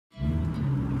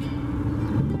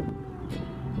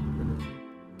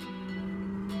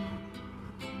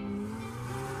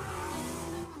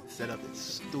setup is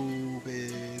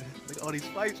stupid. Look at all these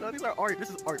fights, bro. These are art.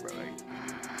 This is art, bro. Right?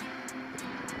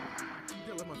 You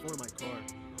didn't let my phone in my car.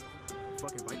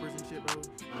 Fucking vipers and shit, bro.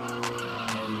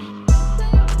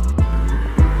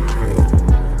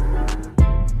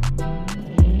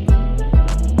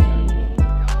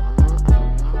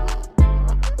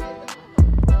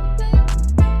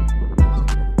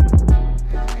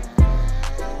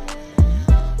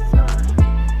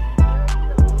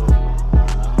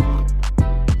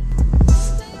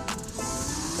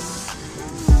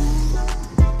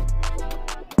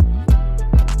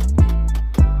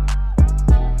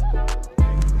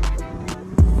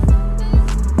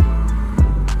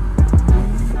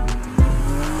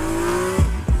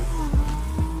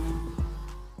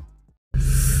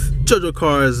 JoJo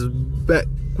Cars back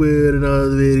with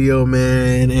another video,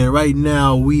 man, and right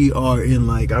now we are in,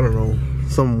 like, I don't know,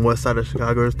 some west side of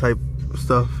Chicago type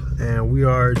stuff, and we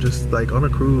are just like on a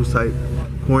cruise type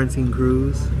quarantine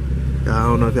cruise. I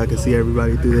don't know if y'all can see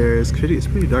everybody through there. It's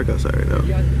pretty dark outside right now.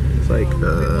 It's like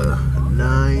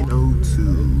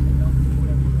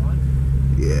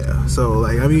 9:02. Yeah, so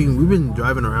like, I mean, we've been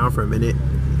driving around for a minute,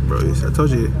 bro. I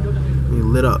told you, we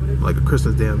lit up like a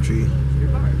Christmas damn tree.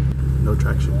 No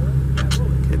traction,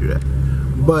 can't do that.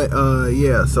 But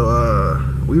yeah, so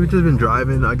we've just been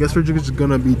driving. I guess we're just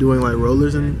gonna be doing like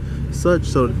rollers and such,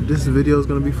 so this video is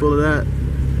gonna be full of that.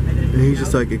 And he's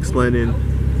just like explaining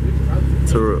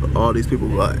to all these people,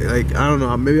 like I don't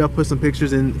know, maybe I'll put some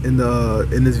pictures in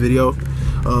this video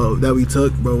that we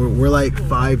took, but we're like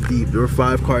 5 deep. We're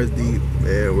 5 cars deep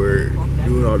and we're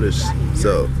doing all this.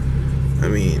 So I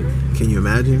mean, can you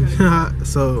imagine?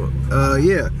 So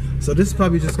yeah, so this is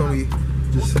probably just gonna be,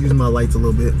 just using my lights a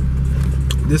little bit,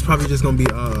 this is probably just gonna be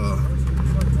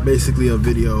basically a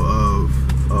video of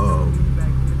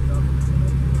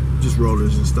just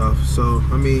rollers and stuff. So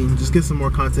I mean, just get some more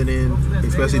content in,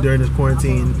 especially during this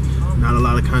quarantine. Not a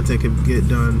lot of content can get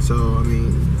done, so I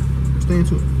mean, stay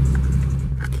tuned.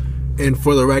 And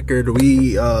for the record,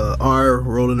 we are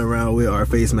rolling around with our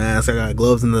face masks. I got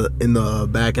gloves in the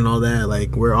back and all that.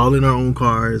 Like, we're all in our own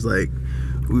cars. Like,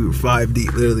 we were 5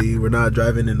 deep, literally. We're not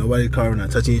driving in nobody's car. We're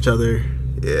not touching each other.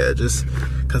 Yeah, just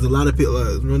because a lot of people,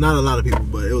 well, not a lot of people,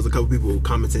 but it was a couple people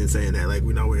commenting saying that like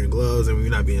we're not wearing gloves and we're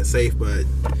not being safe. But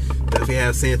definitely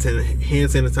have hand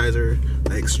sanitizer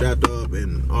like strapped up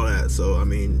and all that. So I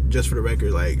mean, just for the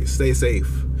record, like, stay safe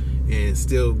and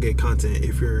still get content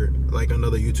if you're like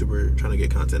another YouTuber trying to get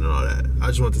content and all that. I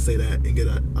just want to say that and get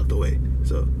that out the way.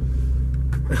 So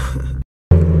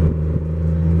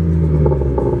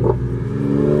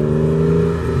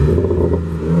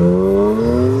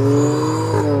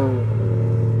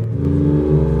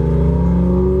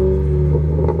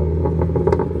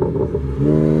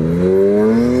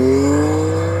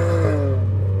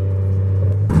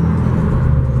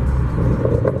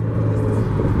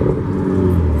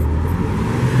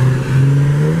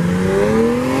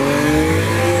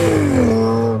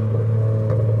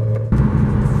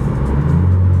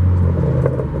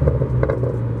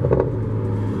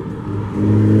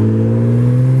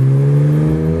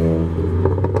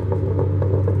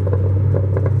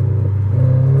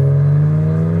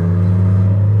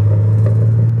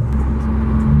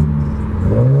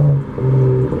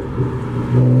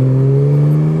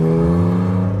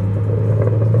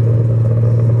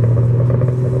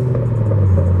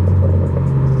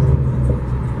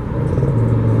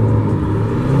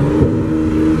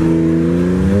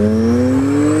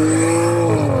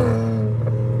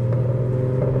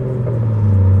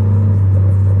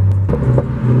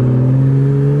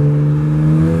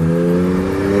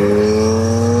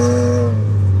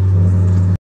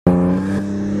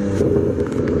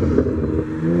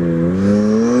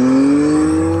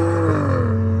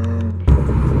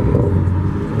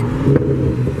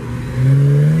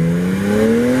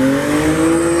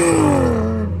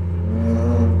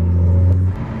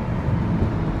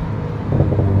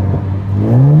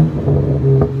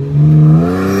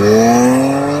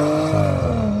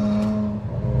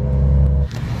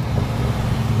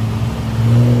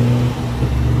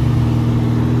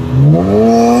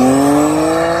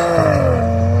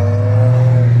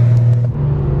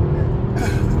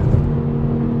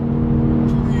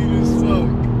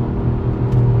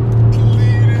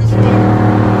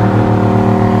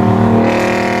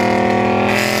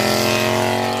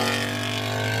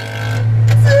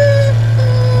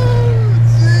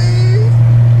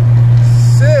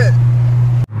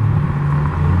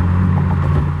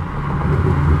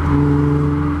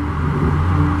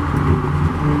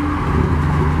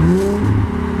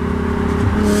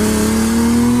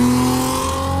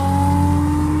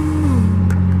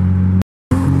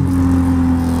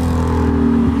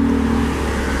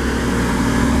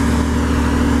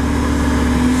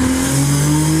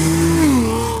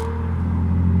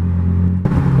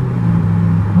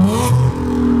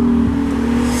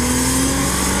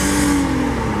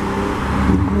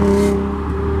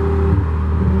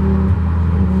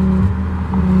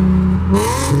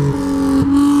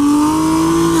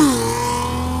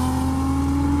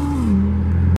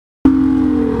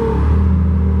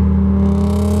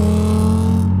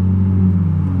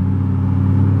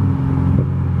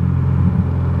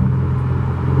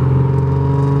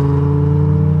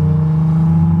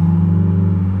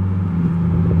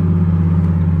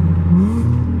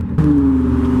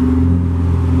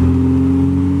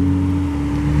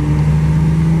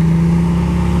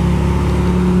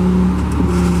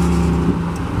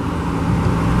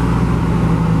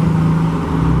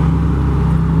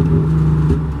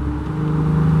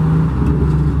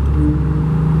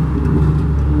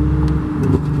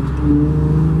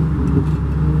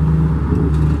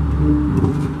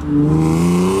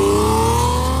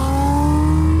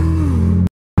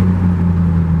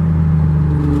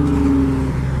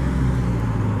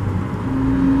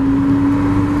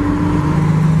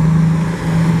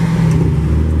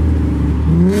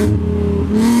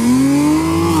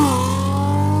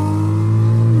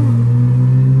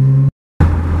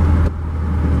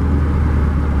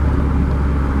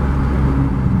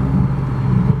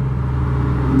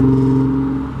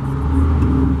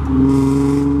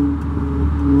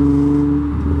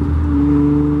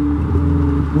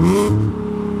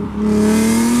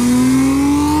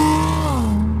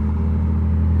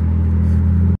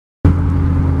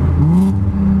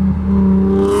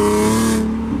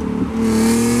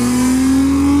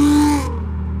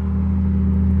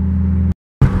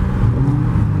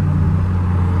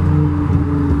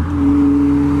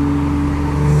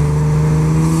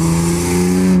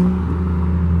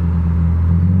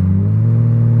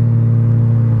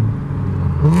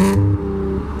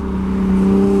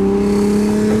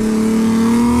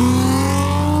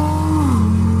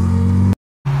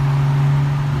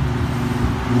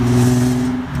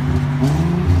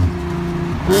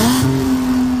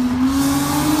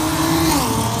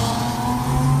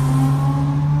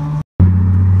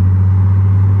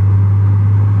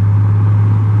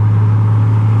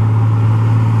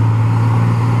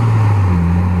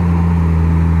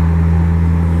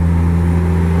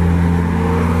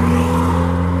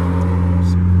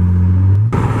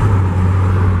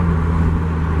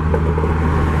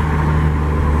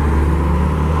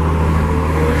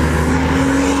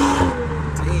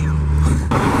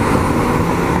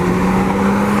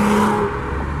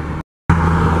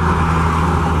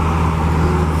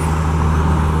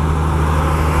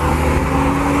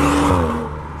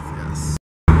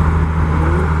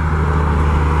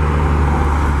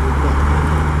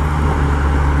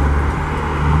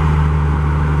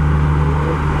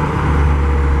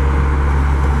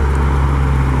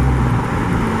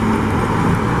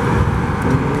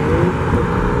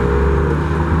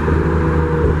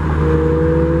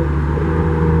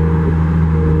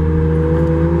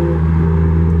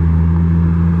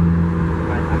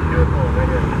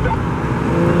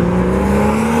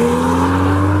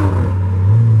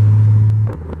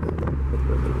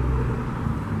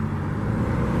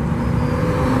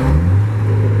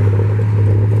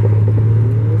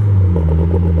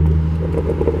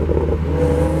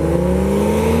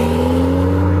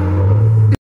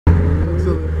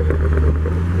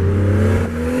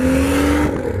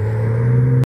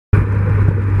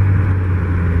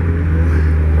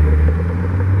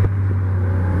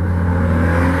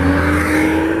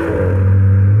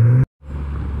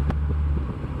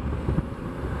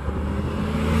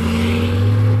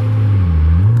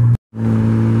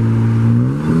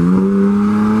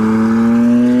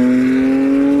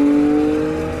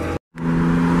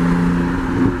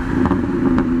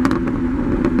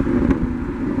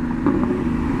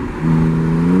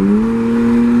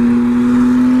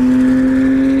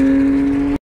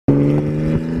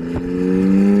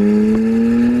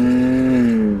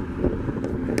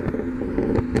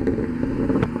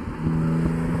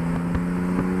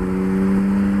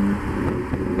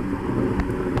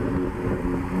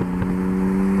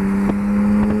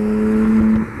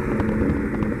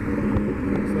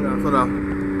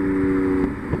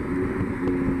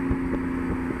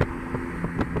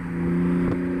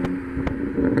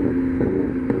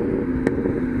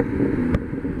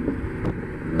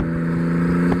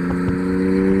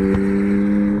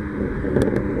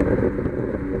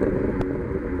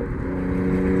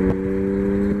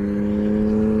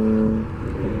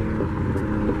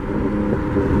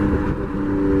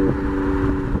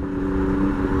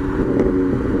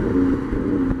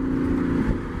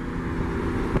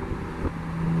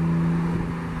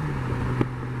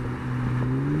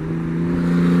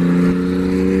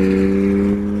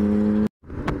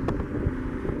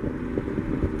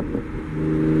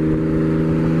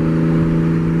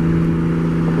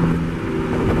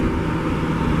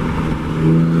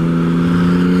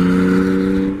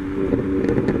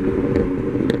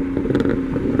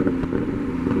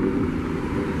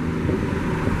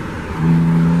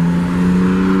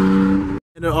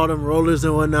All them rollers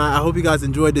and whatnot. I hope you guys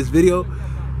enjoyed this video.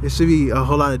 It should be a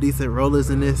whole lot of decent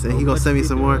rollers in this, and he gonna send me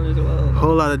some more.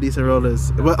 Whole lot of decent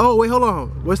rollers. But oh wait, hold on.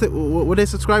 What's it? What they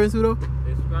subscribing to though?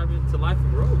 They subscribing to Life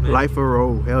of Road, man. Life of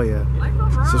Road. Hell yeah. Life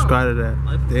of Road. Subscribe to that.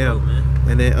 Life of Damn. Road, man.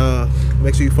 And then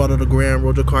make sure you follow the gram,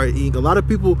 Road Your Car Inc. A lot of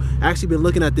people actually been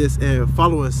looking at this and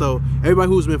following. So everybody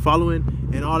who's been following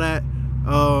and all that,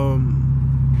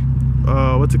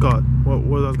 what's it called? What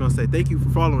was I was gonna say? Thank you for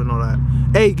following all that.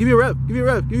 Hey, give me a rev, give me a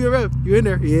rev, give me a rev. You in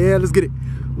there? Yeah, let's get it.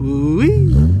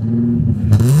 Ooh-wee.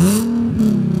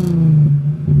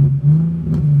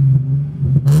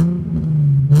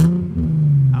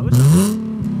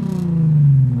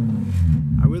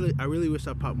 I really wish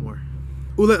I popped more.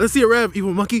 Ooh, let's see a rev,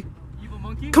 evil monkey. Evil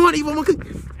monkey? Come on, evil monkey.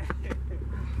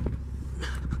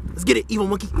 Let's get it, evil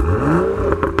monkey.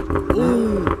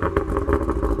 Ooh.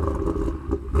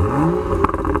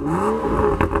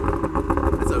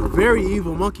 That's a very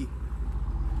evil monkey.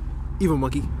 Evil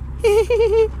monkey.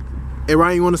 Hey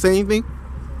Ryan, you want to say anything?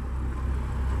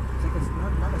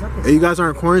 Hey, you guys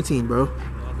aren't quarantined, bro.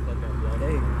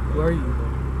 Hey, who are you?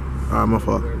 Alright, my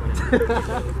fault.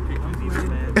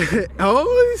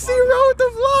 Oh, you see, roll with the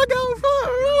vlog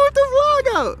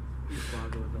out,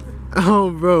 Oh,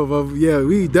 bro, but yeah,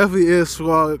 we definitely is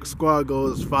squad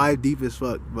goals 5 deep as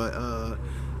fuck, but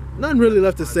nothing really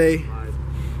left to say.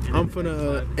 I'm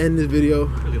finna end this video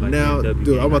now.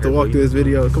 Dude, I'm about to walk through this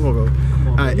video. Come on, bro.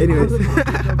 Alright, anyways.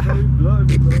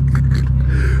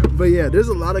 But yeah, there's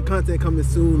a lot of content coming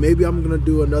soon. Maybe I'm gonna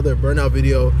do another burnout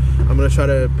video. I'm gonna try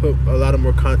to put a lot of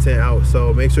more content out.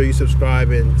 So make sure you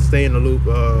subscribe and stay in the loop.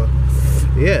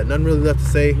 Yeah, nothing really left to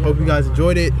say. Hope you guys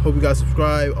enjoyed it. Hope you guys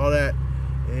subscribe, all that.